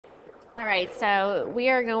All right, so we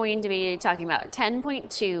are going to be talking about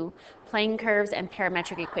 10.2 plane curves and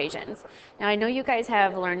parametric equations. Now, I know you guys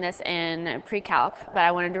have learned this in pre-calc, but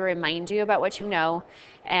I wanted to remind you about what you know,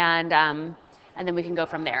 and then we can go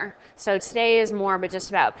from there. So today is more but just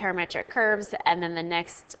about parametric curves, and then the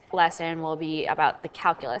next lesson will be about the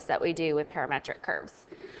calculus that we do with parametric curves.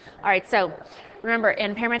 All right, so remember,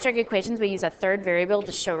 in parametric equations, we use a third variable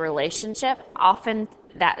to show relationship. Often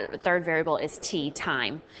that third variable is t,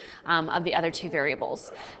 time, of the other two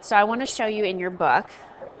variables. So I want to show you in your book.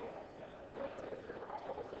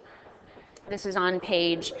 This is on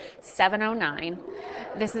page 709.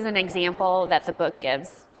 This is an example that the book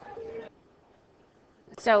gives.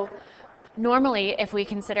 So normally, if we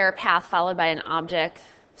consider a path followed by an object,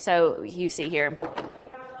 so you see here,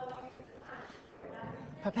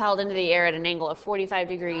 propelled into the air at an angle of 45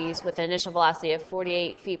 degrees with an initial velocity of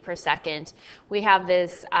 48 feet per second, we have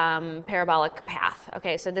this parabolic path.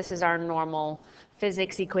 Okay, so this is our normal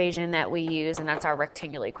physics equation that we use, and that's our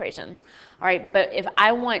rectangular equation. All right, but if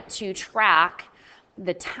I want to track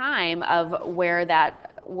the time of where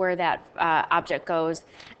that object goes,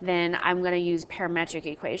 then I'm going to use parametric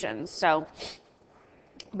equations. So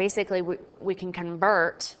basically, we can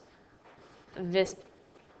convert this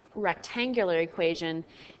rectangular equation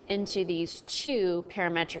into these two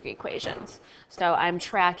parametric equations. So I'm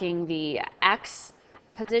tracking the x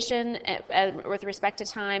position with respect to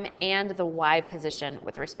time and the y position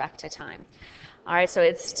with respect to time. All right, so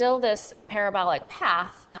it's still this parabolic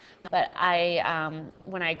path, but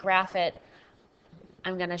when I graph it,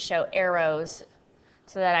 I'm going to show arrows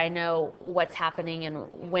so that I know what's happening and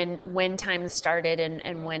when time started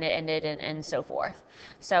and when it ended and so forth.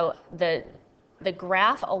 So the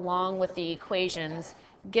graph along with the equations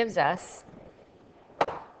gives us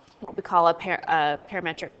what we call a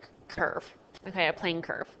parametric curve, okay, a plane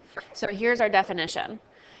curve. So here's our definition.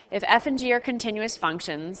 If f and g are continuous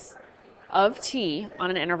functions of t on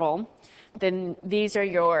an interval, then these are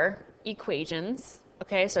your equations,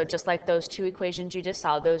 okay? So just like those two equations you just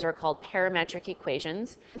saw, those are called parametric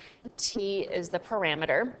equations. T is the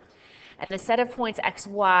parameter. And the set of points x,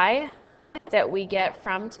 y that we get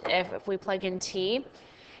from if we plug in t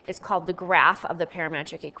is called the graph of the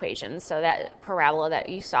parametric equation, so that parabola that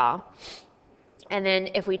you saw. And then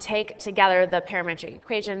if we take together the parametric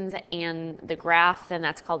equations and the graph, then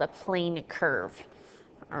that's called a plane curve.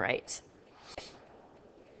 All right.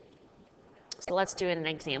 So let's do an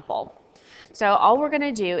example. So all we're going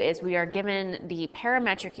to do is we are given the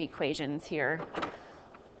parametric equations here,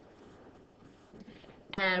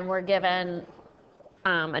 and we're given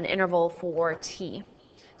an interval for t.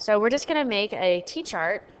 So we're just going to make a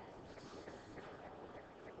t-chart.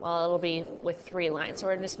 Well, it'll be with 3 lines, so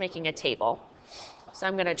we're just making a table. So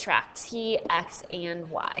I'm going to track t, x, and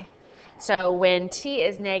y. So when t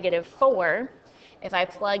is -4, if I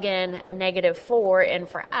plug in -4 in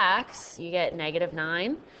for x, you get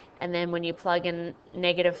 -9. And then when you plug in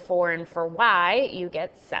 -4 in for y, you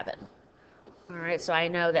get 7. All right, so I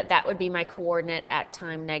know that that would be my coordinate at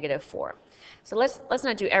time -4. So let's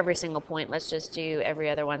not do every single point. Let's just do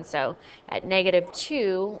every other one. So at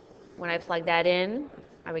 -2, when I plug that in,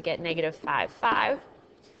 I would get -5, 5.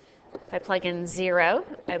 If I plug in 0,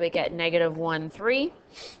 I would get -1, 3.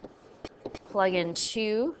 Plug in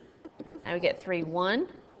 2, I would get 3, 1.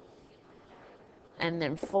 And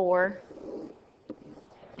then 4,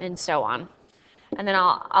 and so on. And then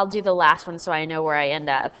I'll do the last one so I know where I end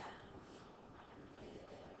up.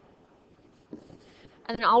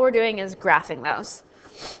 And then all we're doing is graphing those.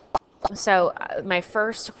 So my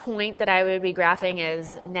first point that I would be graphing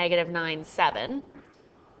is -9, 7.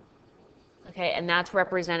 Okay, and that's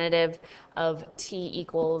representative of t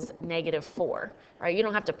equals -4. All right, you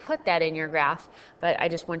don't have to put that in your graph, but I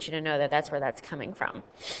just want you to know that that's where that's coming from.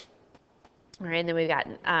 All right, and then we've got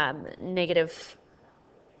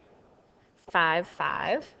 -5,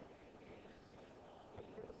 5.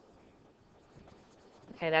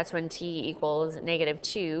 Okay, that's when t equals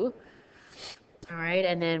 -2. All right,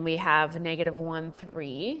 and then we have -1,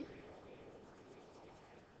 3.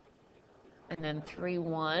 And then 3,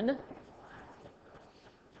 1.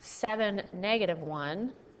 7,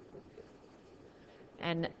 -1.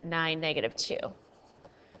 And 9, -2. All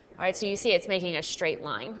right, so you see it's making a straight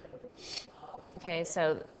line. Okay,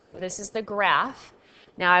 so this is the graph.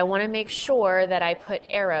 Now I want to make sure that I put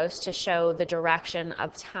arrows to show the direction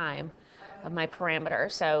of time of my parameter.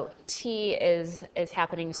 So t is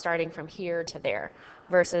happening starting from here to there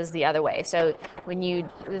versus the other way. So when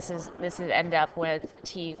this is end up with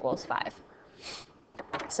t equals 5.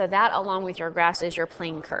 So that along with your graphs is your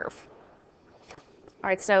plane curve. All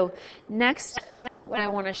right, so next what I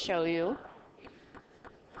want to show you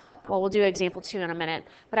Well, we'll do example 2 in a minute,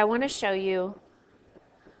 but I want to show you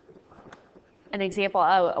an example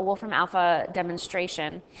of a Wolfram Alpha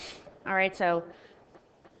demonstration. All right, so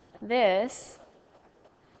this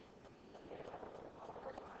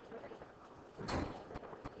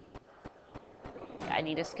I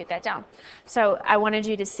need to scoot that down. So I wanted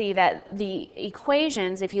you to see that the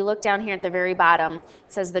equations, if you look down here at the very bottom, it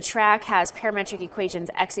says the track has parametric equations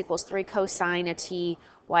x equals 3 cosine of t,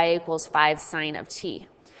 y equals 5 sine of t.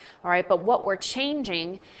 All right, but what we're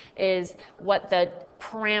changing is what the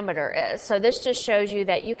parameter is. So this just shows you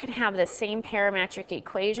that you can have the same parametric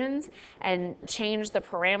equations and change the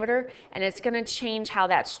parameter, and it's going to change how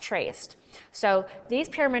that's traced. So these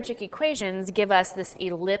parametric equations give us this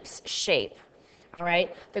ellipse shape. All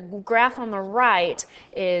right, the graph on the right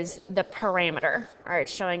is the parameter. All right,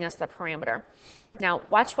 showing us the parameter. Now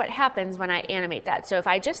watch what happens when I animate that. So if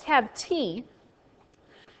I just have t,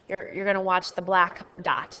 you're going to watch the black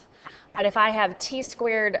dot. But if I have t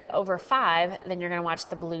squared over 5, then you're going to watch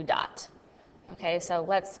the blue dot. Okay, so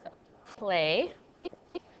let's play.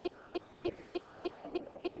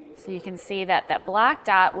 So you can see that that black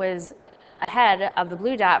dot was ahead of the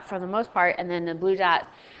blue dot for the most part, and then the blue dot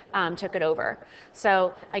took it over.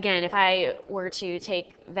 So again, if I were to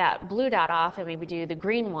take that blue dot off and maybe do the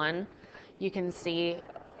green one, you can see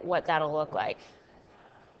what that'll look like.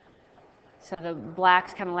 So the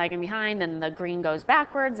black's kind of lagging behind, then the green goes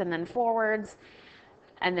backwards and then forwards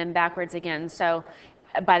and then backwards again. So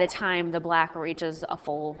by the time the black reaches a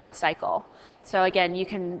full cycle. So again, you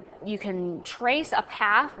can trace a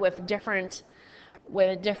path with different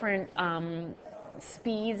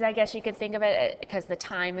speeds, I guess you could think of it, because the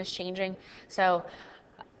time is changing. So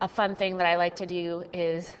a fun thing that I like to do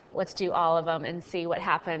is let's do all of them and see what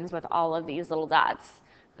happens with all of these little dots.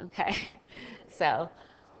 Okay, so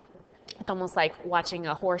it's almost like watching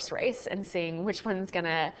a horse race and seeing which one's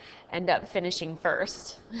gonna end up finishing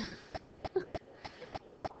first.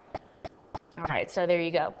 All right, so there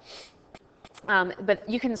you go. But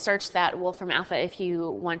you can search that Wolfram Alpha if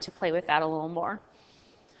you want to play with that a little more.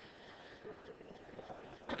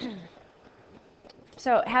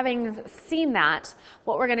 So having seen that,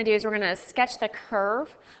 what we're going to do is we're going to sketch the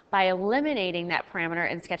curve by eliminating that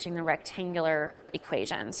parameter and sketching the rectangular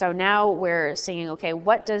equation. So now we're seeing, okay,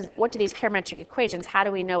 what do these parametric equations, how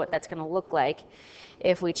do we know what that's going to look like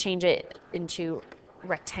if we change it into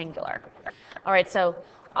rectangular? All right, so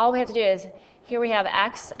all we have to do is, here we have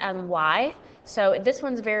x and y. So this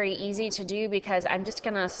one's very easy to do because I'm just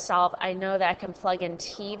going to solve, I know that I can plug in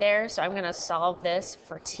t there, so I'm going to solve this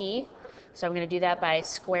for t. So I'm going to do that by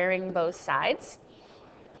squaring both sides.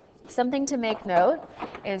 Something to make note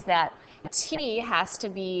is that t has to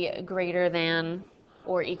be greater than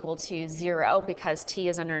or equal to 0 because t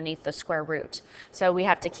is underneath the square root. So we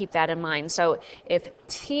have to keep that in mind. So if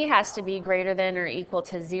t has to be greater than or equal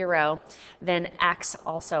to 0, then x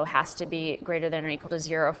also has to be greater than or equal to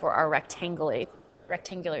 0 for our rectangular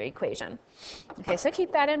equation. Okay, so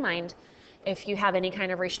keep that in mind if you have any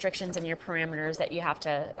kind of restrictions in your parameters that you have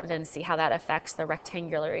to then see how that affects the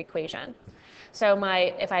rectangular equation. So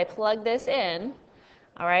if I plug this in,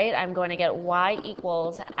 all right, I'm going to get y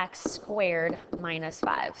equals x squared minus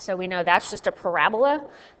 5. So we know that's just a parabola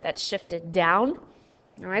that's shifted down.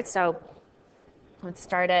 All right, so let's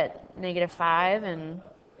start at -5 and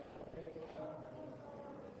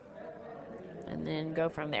then go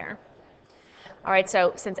from there. All right,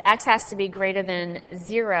 so since x has to be greater than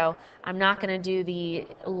 0, I'm not going to do the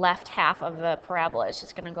left half of the parabola. It's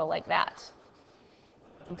just going to go like that.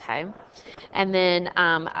 Okay, and then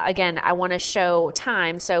again, I want to show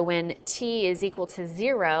time. So when t is equal to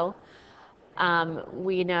 0,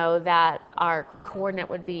 we know that our coordinate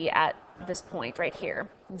would be at this point right here,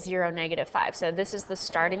 0, -5. So this is the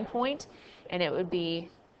starting point, and it would be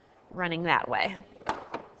running that way.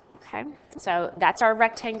 Okay, so that's our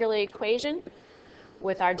rectangular equation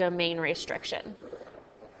with our domain restriction.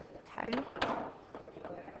 Okay,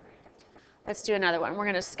 let's do another one. We're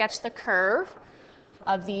going to sketch the curve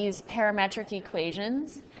of these parametric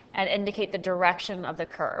equations and indicate the direction of the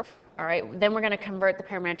curve. All right, then we're going to convert the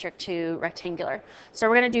parametric to rectangular. So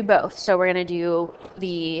we're going to do both. So we're going to do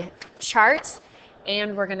the charts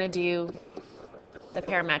and we're going to do the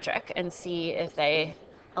parametric and see if they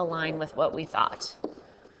align with what we thought.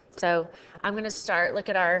 So I'm going to start, look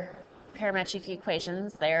at our parametric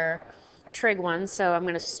equations. They're trig ones. So I'm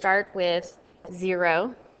going to start with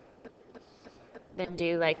 0, then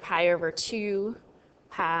do like pi over 2,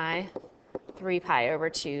 pi, 3 pi over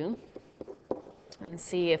 2, and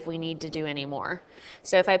see if we need to do any more.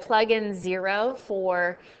 So if I plug in 0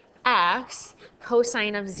 for x,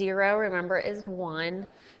 cosine of 0, remember, is 1.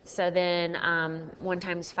 So then 1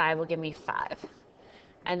 times 5 will give me 5.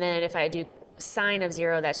 And then if I do sine of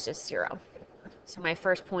 0, that's just 0. So my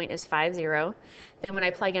first point is 5, 0. Then when I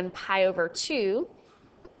plug in pi over 2,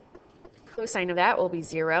 cosine of that will be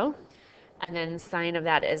 0. And then sine of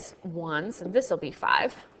that is 1, so this will be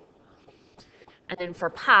 5. And then for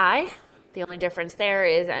pi, the only difference there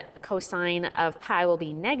is that cosine of pi will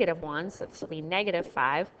be -1, so this will be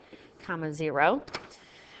 -5, comma 0.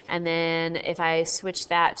 And then if I switch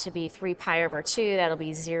that to be 3 pi over 2, that'll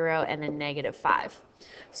be 0 and then -5.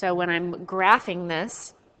 So when I'm graphing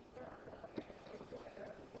this,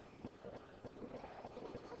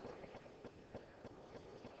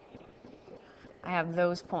 I have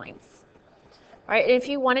those points. All right, if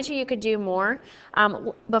you wanted to, you could do more.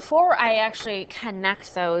 Before I actually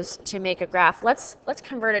connect those to make a graph, let's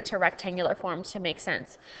convert it to rectangular form to make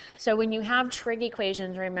sense. So when you have trig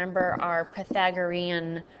equations, remember our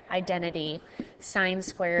Pythagorean identity, sine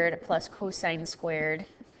squared plus cosine squared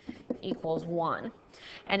equals 1.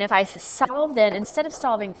 And if I solve then, instead of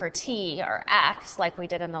solving for t or x like we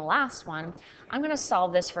did in the last one, I'm going to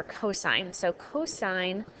solve this for cosine. So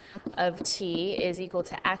cosine of t is equal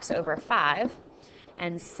to x over 5.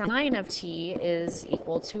 And sine of t is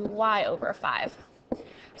equal to y over 5.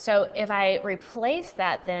 So if I replace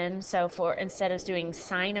that then, so for instead of doing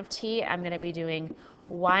sine of t, I'm going to be doing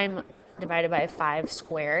y divided by 5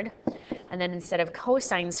 squared. And then instead of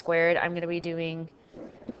cosine squared, I'm going to be doing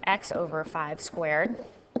x over 5 squared.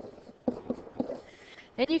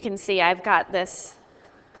 Then you can see I've got this,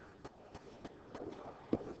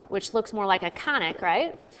 which looks more like a conic,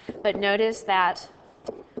 right? But notice that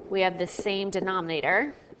we have the same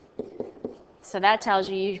denominator. So that tells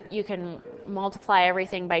you you can multiply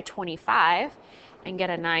everything by 25 and get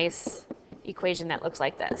a nice equation that looks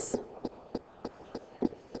like this.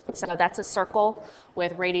 So that's a circle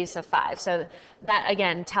with radius of 5. So that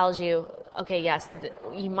again tells you, okay, yes,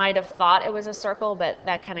 you might have thought it was a circle, but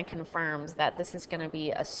that kind of confirms that this is going to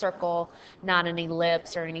be a circle, not an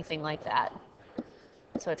ellipse or anything like that.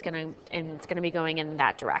 So it's going to be going in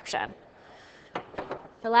that direction.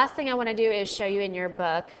 The last thing I want to do is show you in your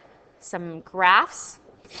book some graphs.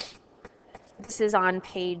 This is on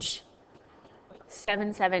page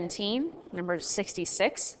 717, number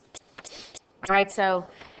 66. All right, so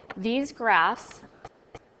these graphs,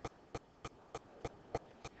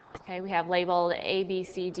 okay, we have labeled A, B,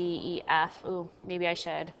 C, D, E, F. Ooh, maybe I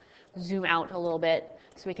should zoom out a little bit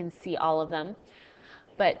so we can see all of them.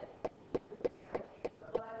 But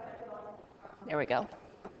there we go.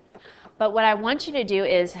 But what I want you to do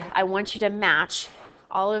is I want you to match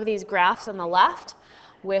all of these graphs on the left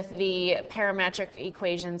with the parametric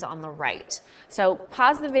equations on the right. So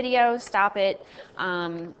pause the video, stop it,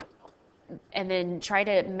 and then try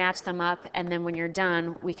to match them up, and then when you're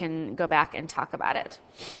done, we can go back and talk about it.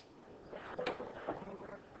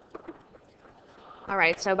 All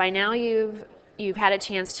right, so by now you've had a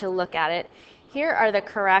chance to look at it. Here are the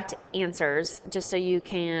correct answers, just so you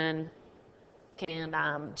can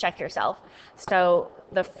check yourself. So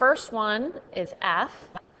the first one is F,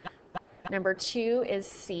 number 2 is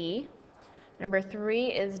C, number 3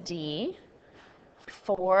 is D,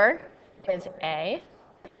 4 is A,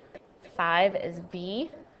 5 is B,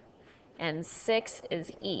 and 6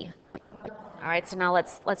 is E. All right, so now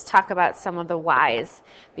let's talk about some of the whys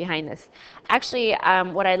behind this. Actually,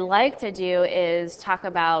 what I'd like to do is talk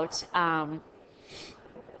about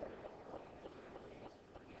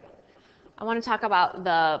I want to talk about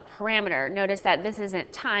the parameter. Notice that this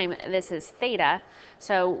isn't time, this is theta.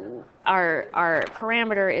 So our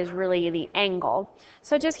parameter is really the angle.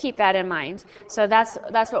 So just keep that in mind. So that's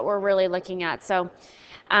what we're really looking at. So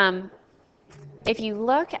if you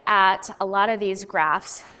look at a lot of these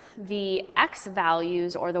graphs, the x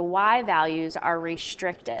values or the y values are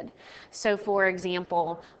restricted. So for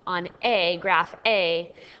example, on A, graph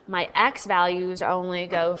A, my x values only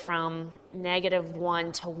go from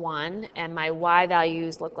 -1 to 1, and my y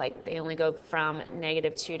values look like they only go from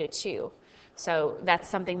 -2 to 2. So that's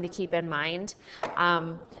something to keep in mind.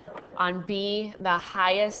 On B, the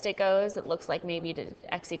highest it goes, it looks like maybe to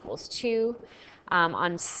x equals 2.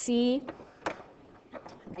 On C,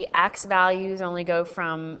 the x values only go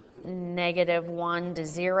from -1 to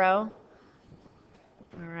 0.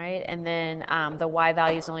 All right, and then the y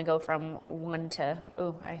values only go from 1 to,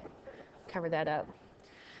 oh, I covered that up,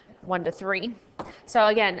 1 to 3. So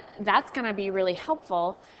again, that's going to be really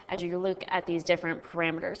helpful as you look at these different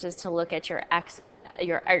parameters, is to look at your x,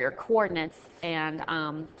 your coordinates, and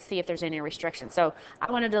see if there's any restrictions. So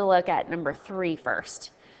I wanted to look at number 3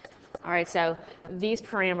 first. All right, so these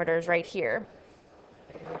parameters right here,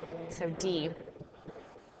 so D.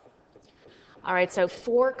 All right, so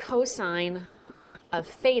for cosine of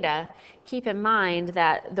theta, keep in mind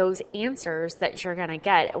that those answers that you're going to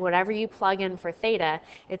get, whatever you plug in for theta,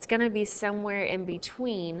 it's going to be somewhere in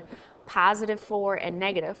between +4 and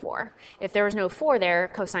 -4. If there was no 4 there,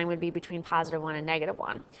 cosine would be between +1 and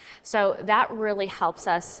 -1. So that really helps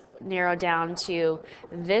us narrow down to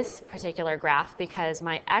this particular graph because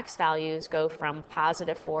my x values go from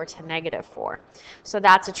 +4 to -4. So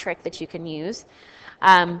that's a trick that you can use.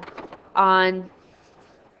 On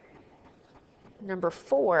number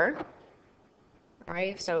 4, all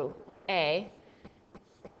right, so A,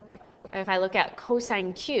 if I look at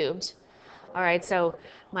cosine cubed, all right, so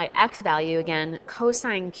my x value again,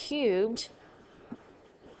 cosine cubed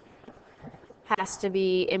has to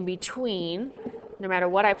be in between, no matter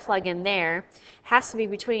what I plug in there, has to be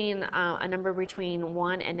between a number between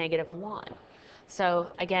 1 and -1.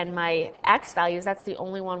 So again, my x values, that's the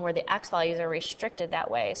only one where the x values are restricted that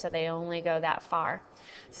way, so they only go that far.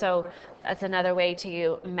 So that's another way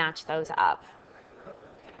to match those up.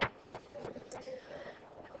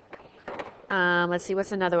 Let's see,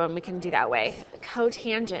 what's another one we can do that way?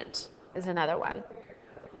 Cotangent is another one.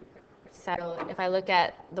 So if I look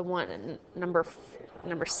at the one number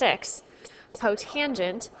 6,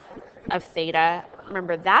 cotangent of theta,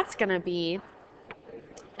 remember that's going to be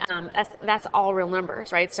that's all real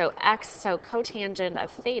numbers, right? So cotangent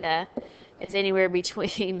of theta is anywhere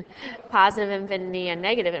between +infinity and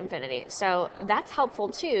 -infinity. So that's helpful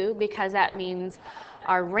too because that means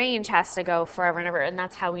our range has to go forever and ever, and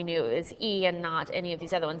that's how we knew it was E and not any of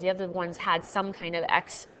these other ones. The other ones had some kind of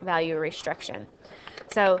x value restriction.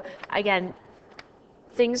 So again,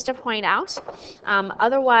 things to point out.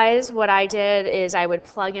 Otherwise, what I did is I would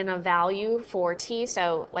plug in a value for t.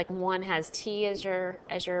 So like 1 has t as your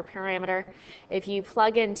parameter. If you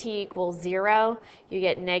plug in t equals 0, you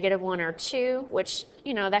get -1 or 2, which,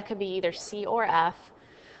 you know, that could be either c or f.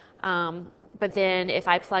 But then if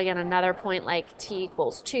I plug in another point like t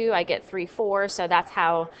equals 2, I get 3, 4. So that's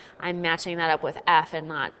how I'm matching that up with f and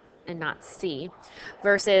not c.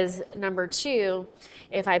 Versus number 2,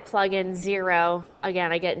 if I plug in 0,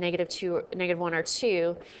 again, I get -2, -1 or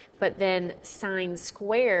 2, but then sine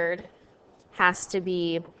squared has to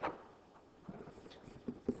be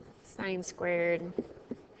sine squared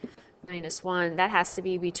 -1. That has to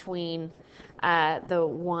be between the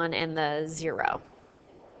 1 and the 0.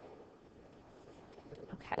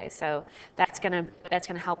 Okay, so that's gonna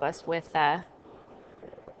help us with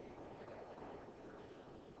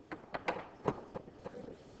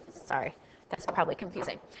sorry, that's probably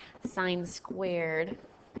confusing. Sine squared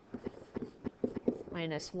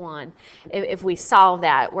 -1. If we solve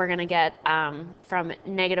that, we're going to get from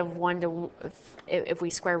 -1 to, if we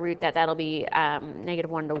square root that, that'll be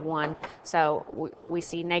 -1 to 1. So we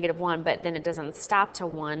see -1, but then it doesn't stop to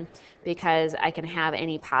 1 because I can have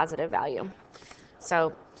any positive value.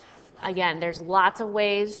 So again, there's lots of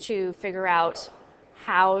ways to figure out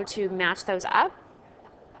how to match those up.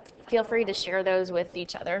 Feel free to share those with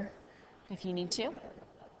each other if you need to.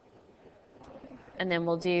 And then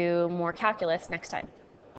we'll do more calculus next time.